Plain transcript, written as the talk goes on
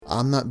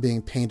I'm not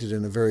being painted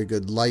in a very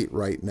good light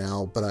right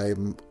now, but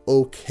I'm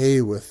okay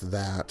with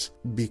that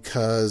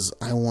because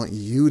I want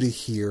you to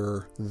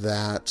hear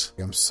that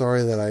I'm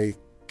sorry that I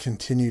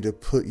continue to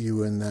put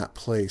you in that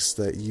place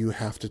that you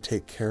have to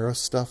take care of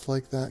stuff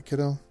like that,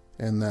 kiddo.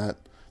 And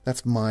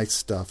that's my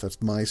stuff.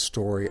 That's my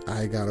story.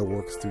 I got to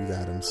work through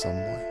that in some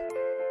way.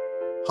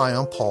 Hi,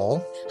 I'm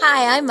Paul.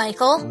 Hi, I'm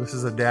Michael. This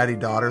is a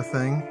daddy-daughter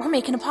thing. We're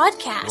making a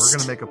podcast. We're going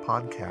to make a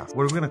podcast.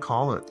 What are we going to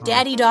call it?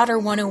 Daddy-Daughter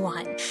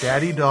 101.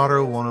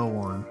 Daddy-Daughter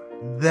 101.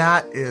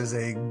 That is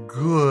a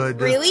good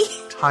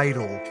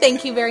title.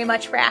 Thank you very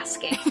much for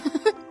asking.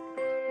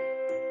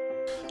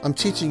 I'm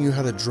teaching you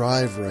how to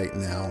drive right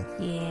now.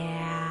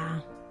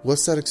 Yeah.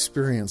 What's that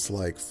experience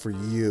like for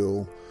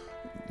you?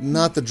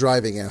 Not the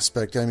driving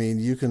aspect. I mean,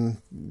 you can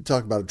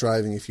talk about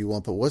driving if you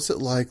want, but what's it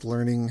like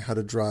learning how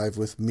to drive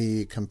with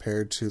me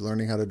compared to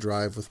learning how to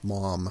drive with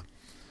Mom?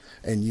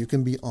 And you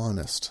can be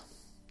honest.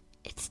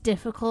 It's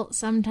difficult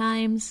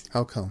sometimes.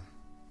 How come?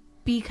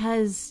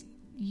 Because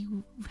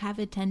you have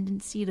a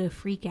tendency to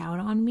freak out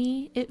on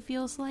me, it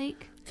feels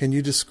like. Can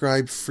you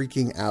describe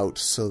freaking out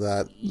so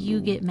that...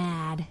 You get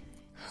mad.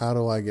 How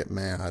do I get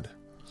mad?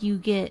 You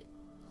get...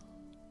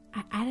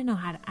 I don't know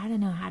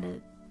how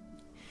to...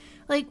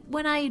 Like,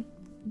 when I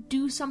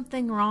do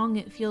something wrong,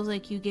 it feels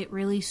like you get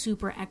really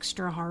super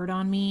extra hard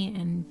on me.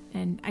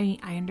 And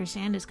I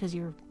understand it's because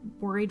you're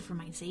worried for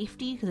my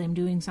safety, because I'm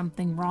doing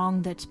something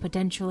wrong that's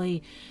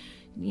potentially,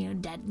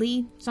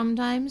 deadly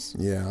sometimes.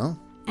 Yeah.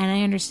 And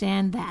I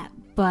understand that.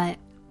 But,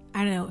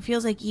 I don't know, it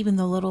feels like even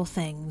the little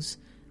things.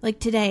 Like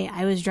today,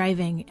 I was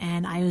driving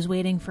and I was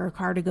waiting for a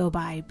car to go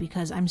by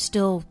because I'm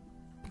still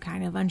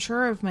kind of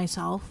unsure of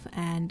myself.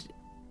 And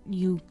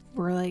you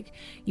were like,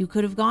 you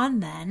could have gone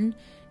then.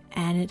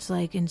 And it's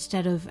like,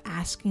 instead of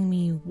asking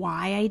me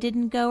why I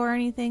didn't go or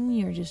anything,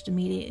 you're just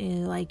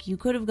immediately like, you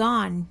could have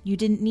gone. You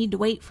didn't need to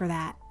wait for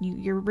that.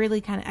 You're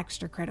really kind of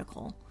extra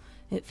critical,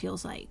 it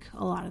feels like,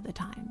 a lot of the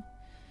time.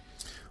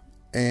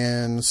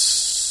 And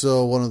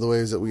so one of the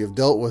ways that we have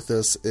dealt with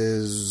this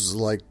is,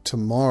 like,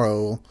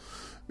 tomorrow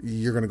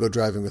you're going to go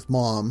driving with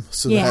Mom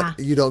so that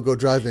you don't go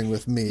driving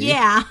with me.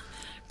 Yeah,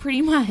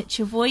 pretty much.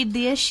 Avoid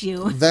the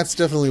issue. That's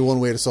definitely one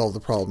way to solve the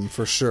problem,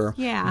 for sure.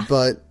 Yeah.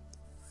 But...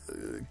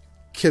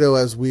 kiddo,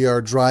 as we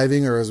are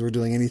driving or as we're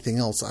doing anything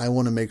else, I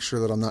want to make sure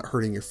that I'm not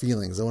hurting your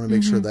feelings. I want to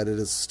make sure that it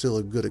is still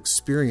a good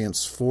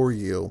experience for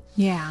you.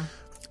 Yeah.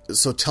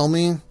 So tell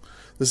me,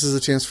 this is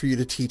a chance for you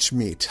to teach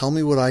me. Tell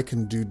me what I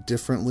can do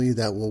differently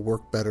that will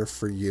work better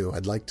for you.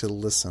 I'd like to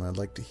listen. I'd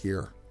like to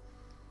hear.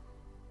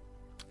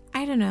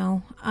 I don't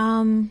know.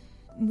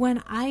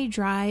 When I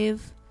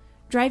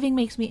driving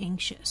makes me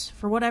anxious.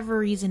 For whatever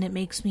reason, it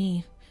makes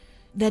me...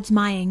 That's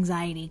my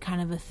anxiety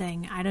kind of a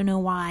thing. I don't know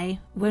why.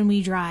 When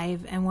we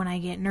drive and when I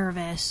get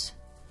nervous,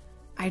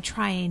 I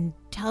try and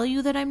tell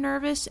you that I'm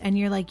nervous, and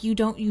you're like,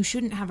 you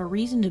shouldn't have a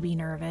reason to be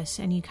nervous,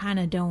 and you kind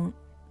of don't.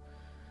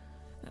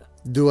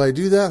 Do I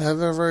do that?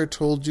 Have I ever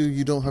told you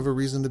you don't have a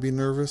reason to be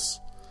nervous?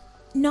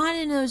 Not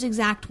in those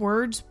exact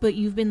words, but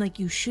you've been like,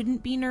 you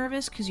shouldn't be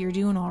nervous because you're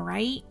doing all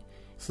right.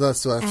 So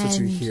that's what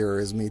you hear,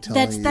 is me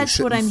telling you that's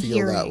what I'm feel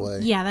hearing. That way.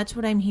 Yeah, that's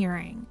what I'm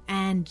hearing.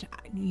 And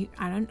you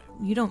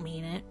don't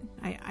mean it.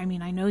 I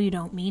mean, I know you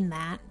don't mean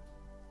that,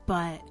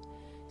 but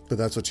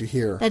that's what you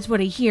hear. That's what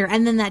I hear.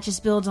 And then that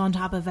just builds on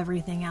top of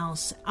everything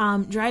else.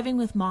 Driving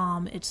with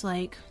Mom, it's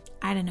like,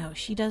 I don't know.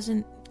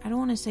 I don't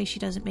want to say she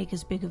doesn't make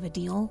as big of a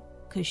deal,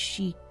 because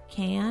she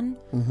can,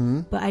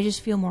 but I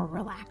just feel more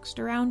relaxed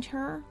around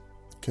her.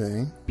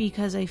 Okay.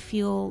 Because I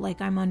feel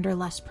like I'm under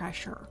less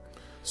pressure.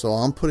 So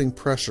I'm putting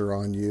pressure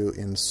on you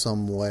in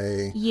some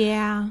way.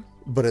 Yeah.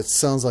 But it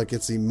sounds like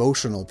it's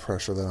emotional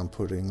pressure that I'm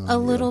putting on you. A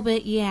little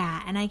bit,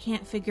 yeah. And I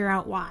can't figure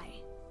out why.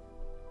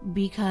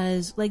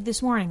 Because, like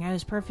this morning, I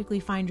was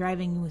perfectly fine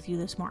driving with you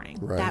this morning.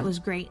 Right. That was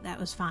great. That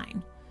was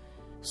fine.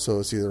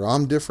 So it's either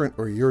I'm different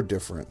or you're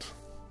different.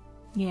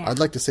 Yeah. I'd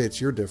like to say it's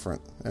you're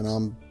different and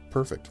I'm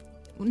perfect.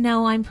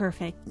 No, I'm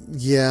perfect.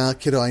 Yeah,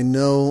 kiddo, I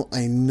know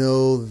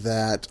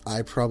that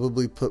I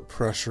probably put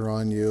pressure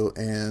on you,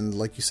 and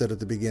like you said at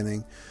the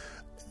beginning,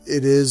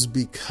 it is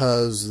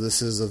because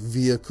this is a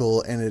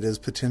vehicle and it is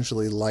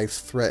potentially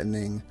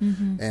life-threatening,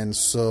 and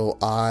so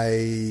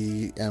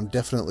I am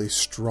definitely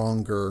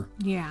stronger.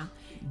 Yeah.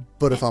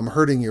 But if I'm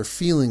hurting your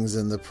feelings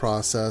in the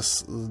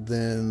process,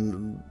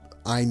 then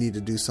I need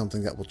to do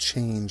something that will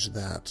change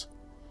that.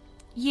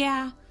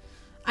 Yeah,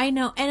 I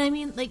know. And I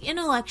mean, like,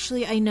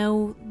 intellectually, I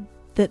know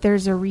that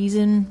there's a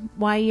reason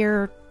why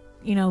you're,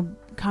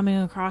 coming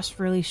across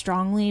really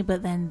strongly,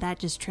 but then that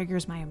just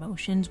triggers my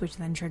emotions, which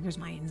then triggers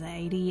my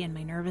anxiety and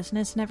my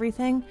nervousness and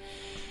everything.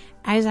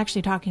 I was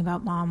actually talking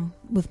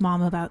with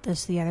mom about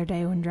this the other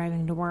day when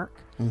driving to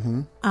work.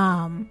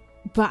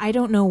 But I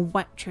don't know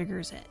what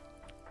triggers it.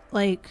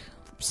 Like,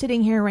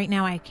 sitting here right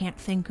now, I can't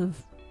think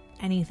of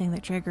anything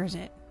that triggers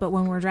it. But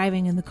when we're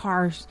driving in the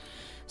cars,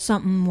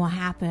 something will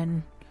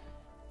happen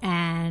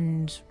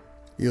and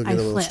you'll get a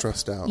little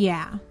stressed out.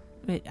 Yeah.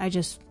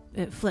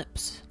 It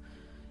flips.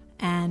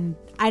 And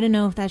I don't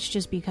know if that's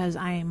just because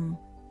I'm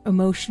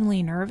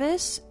emotionally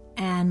nervous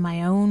and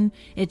my own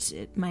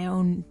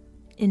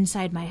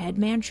inside my head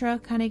mantra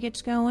kind of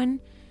gets going,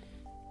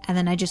 and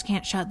then I just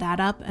can't shut that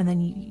up, and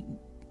then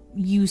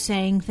you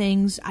saying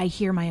things, I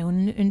hear my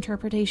own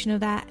interpretation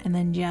of that, and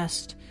then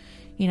just,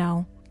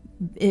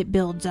 it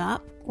builds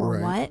up, or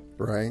right, what?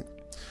 Right.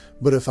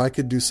 But if I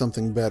could do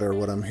something better,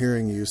 what I'm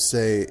hearing you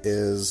say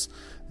is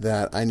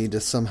that I need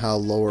to somehow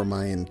lower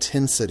my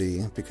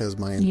intensity, because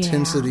my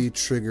intensity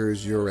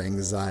triggers your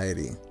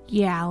anxiety.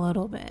 Yeah, a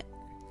little bit.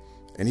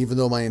 And even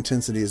though my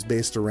intensity is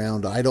based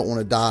around, I don't want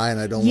to die and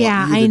I don't want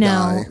you I to know,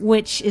 die.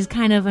 which is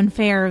kind of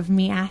unfair of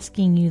me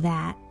asking you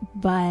that.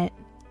 But,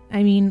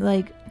 I mean,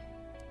 like...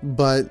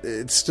 But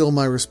it's still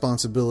my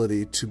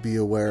responsibility to be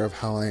aware of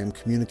how I am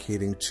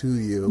communicating to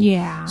you.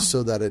 Yeah.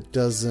 So that it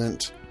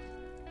doesn't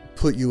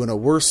put you in a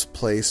worse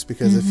place,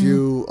 because if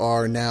you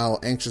are now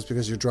anxious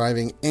because you're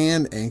driving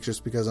and anxious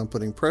because I'm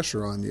putting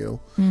pressure on you,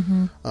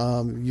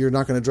 you're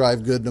not going to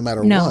drive good no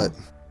matter what.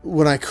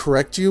 When I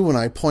correct you, when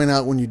I point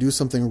out when you do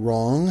something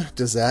wrong,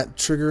 does that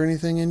trigger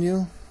anything in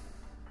you?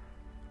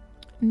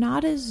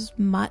 Not as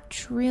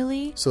much,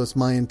 really. So it's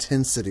my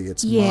intensity.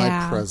 It's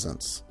my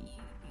presence.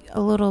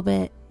 A little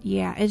bit.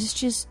 Yeah, it's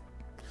just...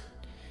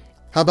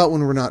 How about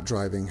when we're not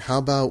driving? How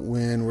about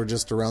when we're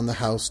just around the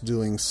house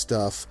doing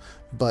stuff,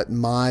 but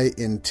my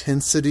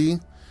intensity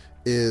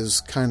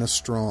is kind of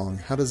strong?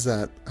 How does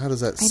that sit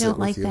with you? I don't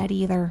like that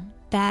either.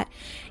 That,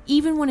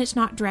 even when it's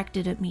not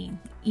directed at me,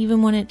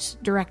 even when it's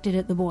directed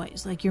at the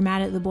boys, like you're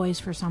mad at the boys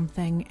for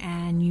something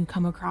and you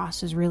come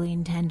across as really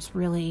intense,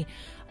 really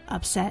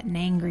upset and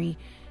angry,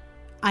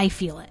 I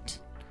feel it.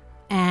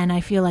 And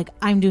I feel like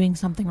I'm doing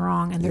something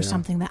wrong and there's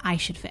something that I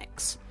should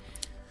fix.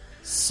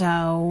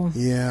 So...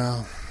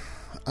 Yeah.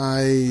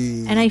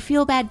 And I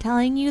feel bad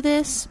telling you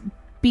this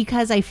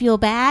because I feel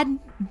bad,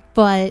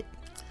 but...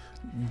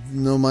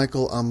 No,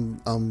 Michael,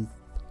 I'm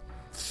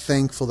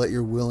thankful that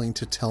you're willing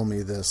to tell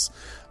me this.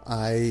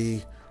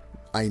 I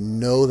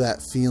know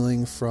that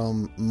feeling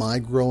from my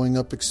growing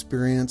up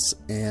experience,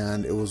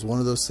 and it was one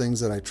of those things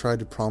that I tried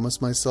to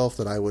promise myself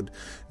that I would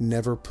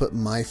never put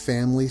my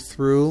family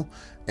through.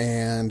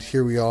 And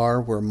here we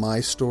are, where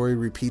my story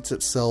repeats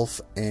itself,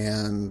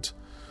 and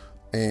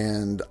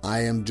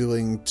I am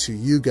doing to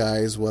you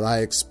guys what I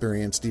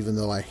experienced, even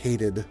though I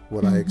hated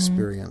what I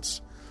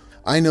experienced.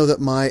 I know that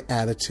my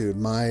attitude,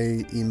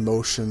 my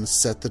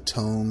emotions set the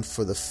tone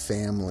for the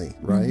family,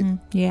 right?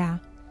 Yeah.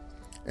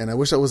 And I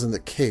wish that wasn't the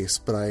case,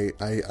 but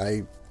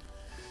I'm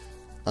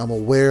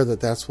aware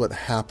that that's what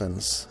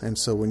happens. And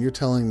so when you're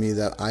telling me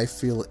that I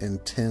feel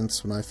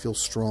intense, when I feel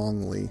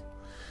strongly,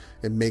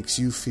 it makes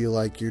you feel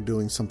like you're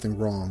doing something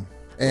wrong.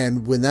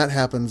 And when that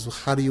happens,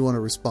 how do you want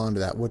to respond to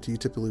that? What do you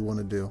typically want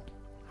to do?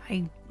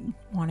 I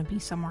want to be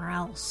somewhere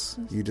else.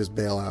 You just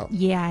bail out.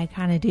 Yeah, I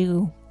kind of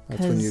do.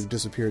 That's when you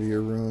disappear to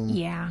your room.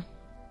 Yeah.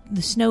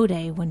 The snow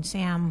day when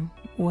Sam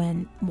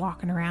went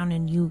walking around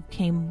and you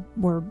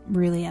were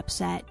really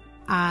upset.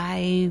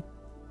 I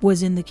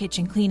was in the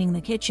kitchen cleaning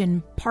the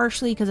kitchen,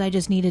 partially because I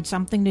just needed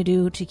something to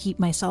do to keep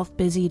myself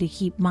busy, to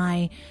keep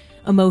my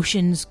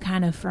emotions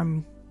kind of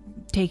from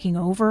taking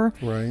over.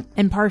 Right.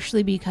 And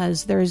partially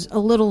because there's a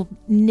little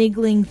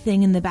niggling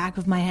thing in the back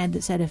of my head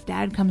that said if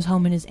Dad comes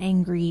home and is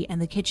angry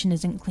and the kitchen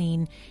isn't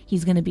clean,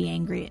 he's going to be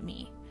angry at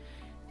me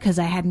because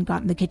I hadn't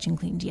gotten the kitchen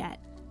cleaned yet.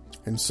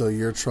 And so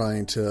you're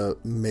trying to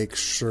make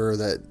sure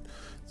that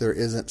there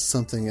isn't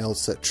something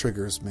else that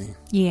triggers me.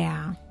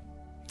 Yeah.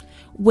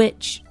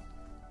 Which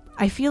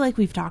I feel like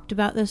we've talked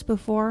about this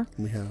before.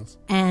 We have.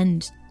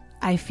 And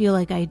I feel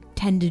like I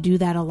tend to do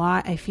that a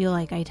lot. I feel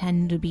like I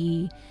tend to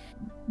be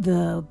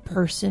the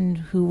person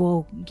who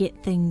will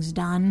get things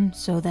done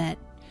so that,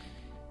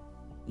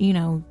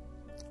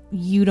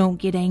 you don't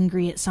get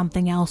angry at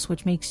something else,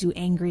 which makes you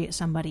angry at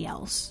somebody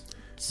else.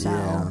 So,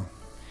 yeah.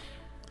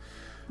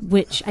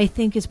 Which I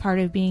think is part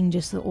of being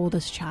just the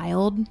oldest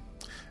child.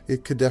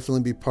 It could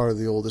definitely be part of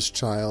the oldest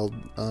child.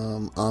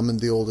 I'm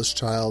the oldest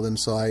child, and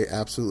so I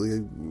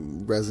absolutely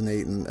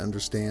resonate and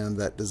understand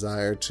that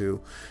desire to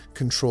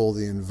control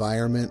the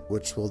environment,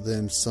 which will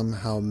then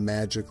somehow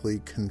magically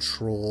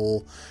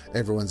control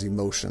everyone's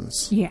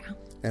emotions. Yeah.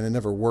 And it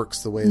never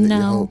works the way that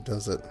you hope,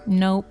 does it?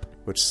 Nope.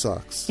 Which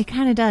sucks. It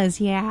kind of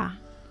does, yeah.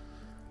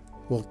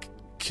 Well,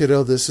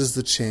 kiddo, this is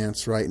the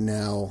chance right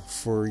now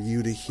for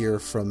you to hear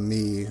from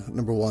me.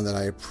 Number one, that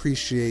I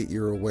appreciate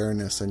your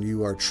awareness and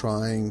you are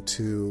trying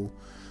to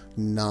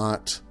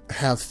not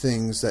have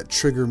things that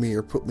trigger me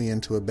or put me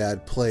into a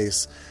bad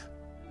place.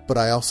 But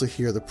I also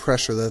hear the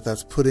pressure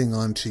that's putting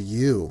onto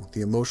you,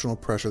 the emotional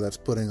pressure that's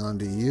putting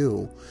onto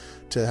you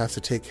to have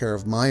to take care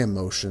of my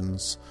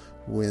emotions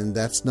when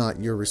that's not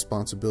your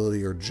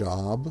responsibility or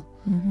job.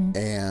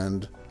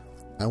 And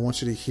I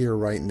want you to hear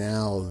right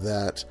now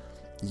that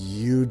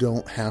you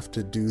don't have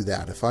to do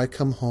that. If I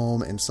come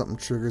home and something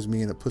triggers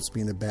me and it puts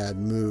me in a bad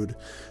mood,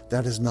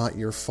 that is not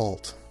your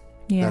fault.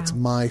 Yeah. That's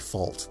my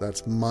fault.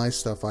 That's my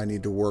stuff I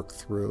need to work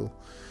through.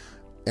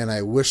 And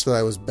I wish that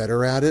I was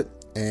better at it.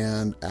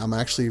 And I'm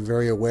actually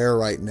very aware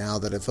right now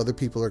that if other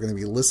people are going to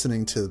be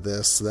listening to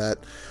this, that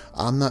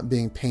I'm not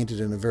being painted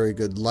in a very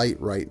good light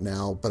right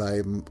now, but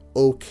I'm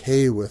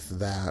okay with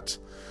that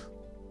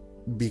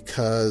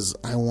because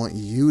I want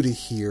you to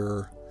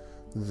hear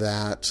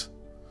that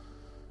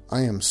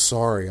I am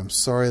sorry. I'm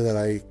sorry that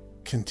I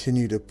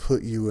continue to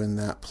put you in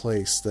that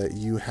place that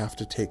you have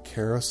to take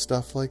care of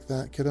stuff like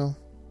that, kiddo.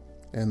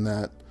 And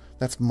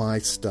that's my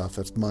stuff.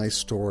 That's my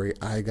story.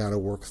 I got to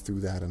work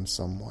through that in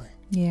some way.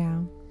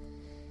 Yeah.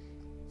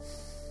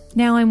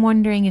 Now I'm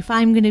wondering if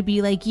I'm going to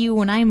be like you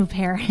when I'm a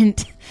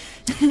parent.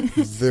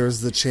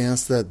 There's the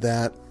chance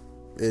that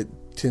it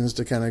tends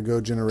to kind of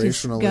go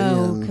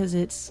generationally. Because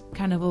it's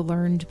kind of a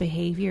learned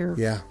behavior.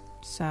 Yeah.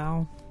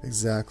 So.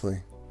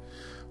 Exactly.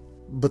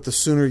 But the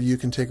sooner you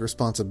can take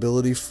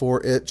responsibility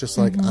for it, just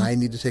like I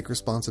need to take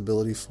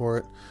responsibility for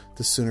it,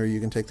 the sooner you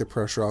can take the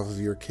pressure off of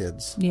your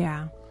kids.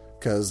 Yeah.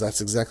 Because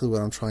that's exactly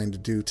what I'm trying to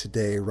do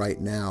today, right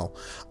now.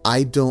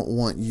 I don't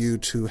want you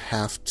to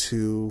have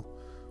to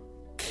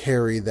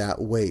carry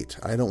that weight.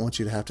 I don't want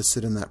you to have to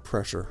sit in that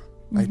pressure.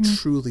 I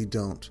truly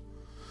don't.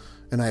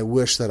 And I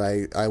wish that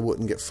I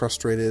wouldn't get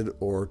frustrated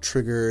or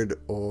triggered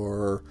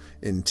or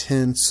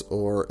intense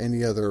or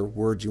any other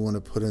word you want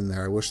to put in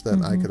there. I wish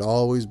that I could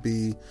always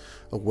be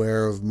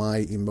aware of my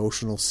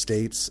emotional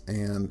states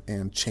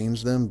and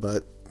change them,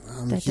 but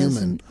I'm that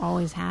human. Doesn't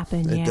always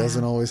happen. It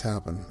doesn't always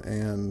happen.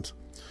 And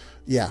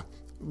yeah,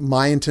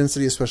 my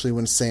intensity, especially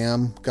when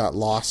Sam got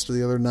lost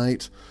the other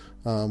night,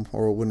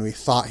 or when we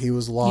thought he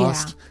was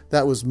lost,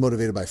 that was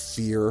motivated by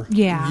fear.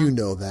 Yeah. You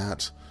know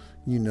that.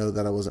 You know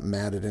that I wasn't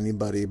mad at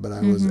anybody, but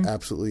I was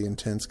absolutely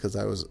intense because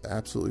I was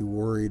absolutely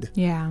worried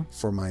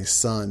for my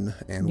son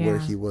and where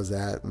he was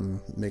at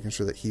and making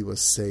sure that he was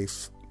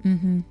safe.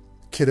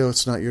 Kiddo,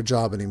 it's not your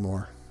job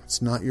anymore.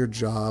 It's not your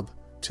job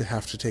to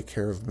have to take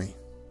care of me.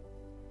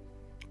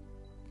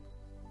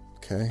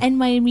 Okay? And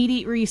my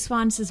immediate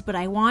response is, but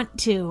I want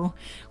to,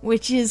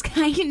 which is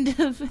kind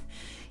of,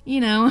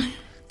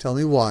 Tell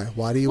me why.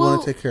 Why do you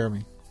want to take care of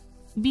me?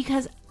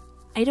 Because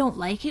I don't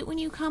like it when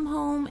you come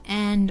home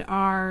and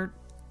are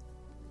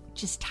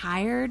just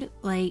tired.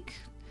 Like,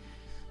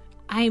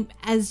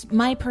 as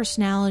my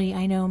personality,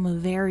 I know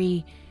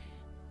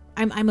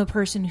I'm a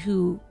person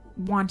who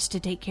wants to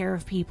take care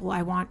of people.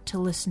 I want to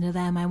listen to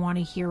them. I want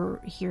to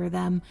hear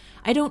them.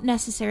 I don't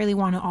necessarily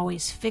want to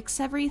always fix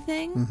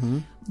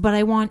everything, but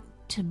I want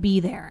to be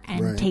there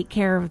and take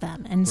care of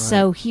them. And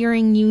so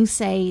hearing you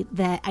say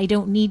that I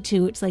don't need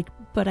to, it's like,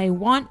 but I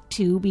want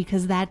to,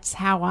 because that's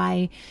how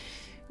I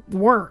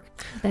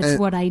work. That's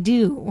what I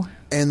do.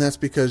 And that's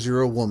because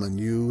you're a woman.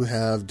 You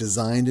have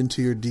designed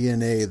into your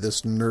DNA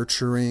this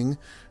nurturing,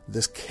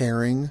 this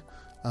caring,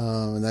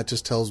 and that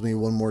just tells me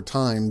one more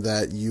time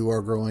that you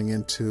are growing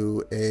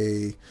into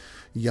a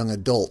young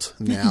adult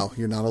now.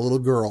 You're not a little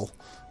girl,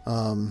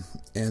 and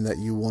that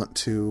you want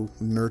to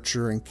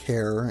nurture and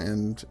care,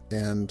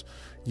 and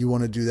you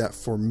want to do that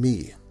for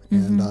me.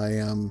 And I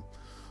am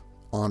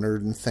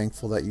honored and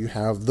thankful that you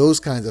have those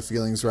kinds of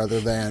feelings rather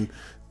than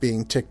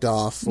being ticked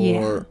off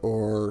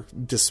or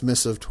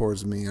dismissive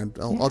towards me.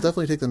 I'll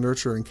definitely take the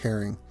nurture and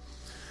caring,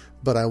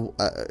 but I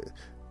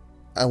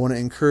want to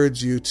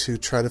encourage you to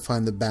try to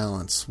find the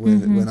balance.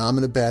 When I'm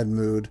in a bad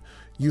mood,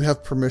 you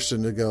have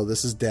permission to go,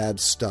 this is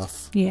Dad's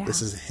stuff. Yeah.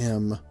 This is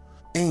him.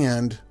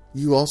 And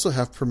you also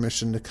have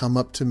permission to come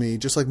up to me,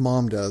 just like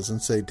Mom does,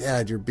 and say,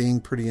 Dad, you're being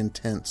pretty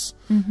intense.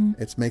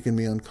 It's making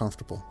me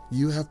uncomfortable.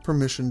 You have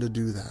permission to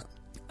do that.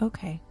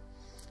 Okay.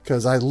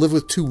 Because I live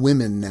with two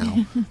women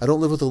now. I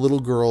don't live with a little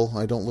girl.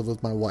 I don't live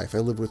with my wife. I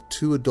live with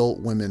two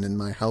adult women in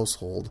my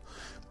household.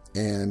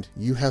 And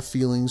you have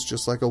feelings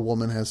just like a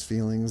woman has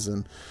feelings.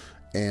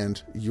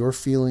 And your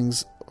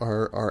feelings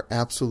are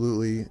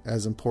absolutely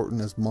as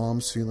important as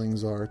Mom's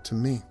feelings are to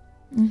me.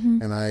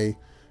 And I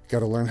got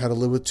to learn how to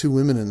live with two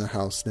women in the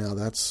house now.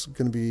 That's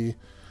going to be...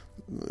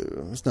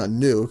 It's not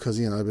new because,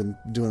 I've been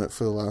doing it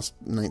for the last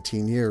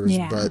 19 years.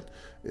 But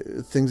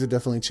things are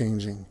definitely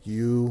changing.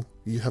 You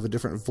have a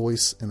different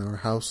voice in our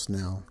house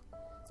now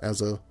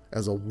as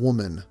a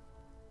woman,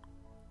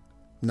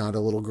 not a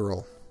little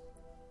girl.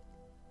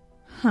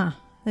 Huh.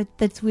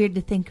 That's weird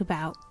to think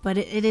about, but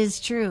it is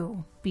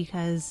true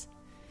because...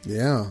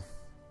 Yeah.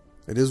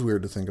 It is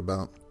weird to think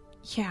about.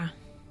 Yeah.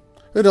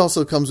 It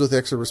also comes with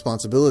extra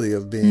responsibility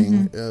of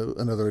being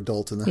another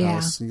adult in the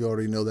house. You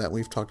already know that.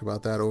 We've talked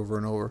about that over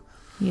and over.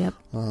 Yep.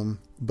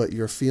 But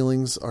your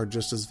feelings are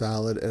just as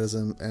valid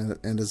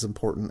and as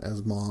important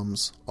as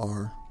Mom's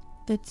are.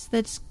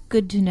 That's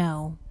good to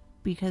know,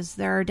 because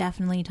there are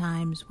definitely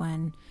times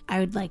when I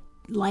would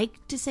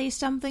like to say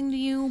something to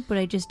you, but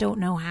I just don't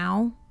know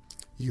how.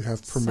 You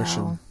have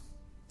permission.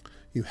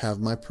 You have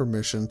my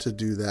permission to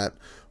do that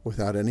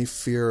without any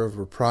fear of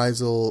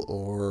reprisal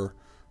or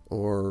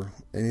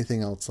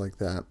anything else like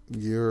that.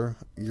 Your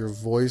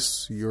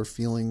voice, your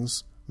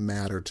feelings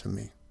matter to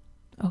me.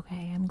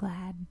 Okay, I'm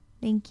glad.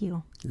 Thank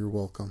you. You're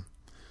welcome.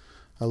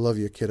 I love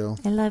you, kiddo.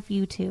 I love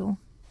you too.